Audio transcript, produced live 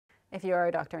If you're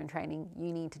a doctor in training,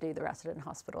 you need to do the resident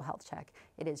hospital health check.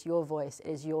 It is your voice, it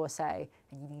is your say,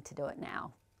 and you need to do it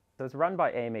now. So it's run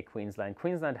by AMA Queensland.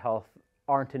 Queensland Health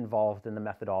aren't involved in the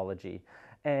methodology,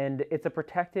 and it's a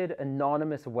protected,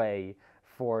 anonymous way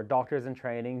for doctors in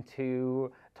training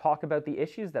to talk about the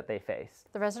issues that they face.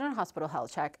 The resident hospital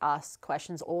health check asks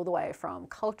questions all the way from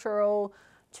cultural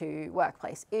to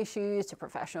workplace issues to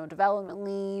professional development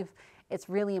leave. It's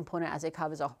really important as it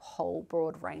covers a whole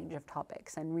broad range of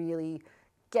topics and really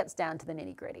gets down to the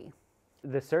nitty-gritty.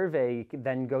 The survey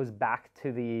then goes back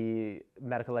to the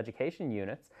medical education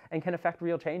units and can affect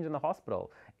real change in the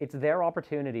hospital. It's their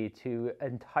opportunity to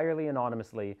entirely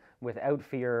anonymously, without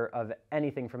fear of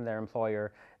anything from their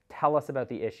employer, tell us about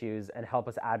the issues and help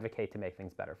us advocate to make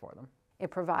things better for them. It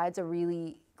provides a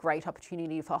really great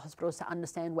opportunity for hospitals to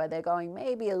understand where they're going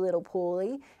maybe a little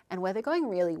poorly and where they're going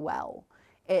really well.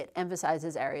 It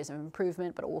emphasizes areas of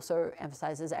improvement, but also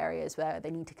emphasizes areas where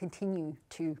they need to continue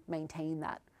to maintain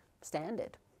that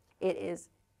standard. It is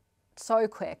so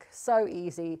quick, so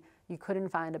easy. You couldn't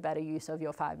find a better use of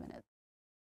your 5 minutes.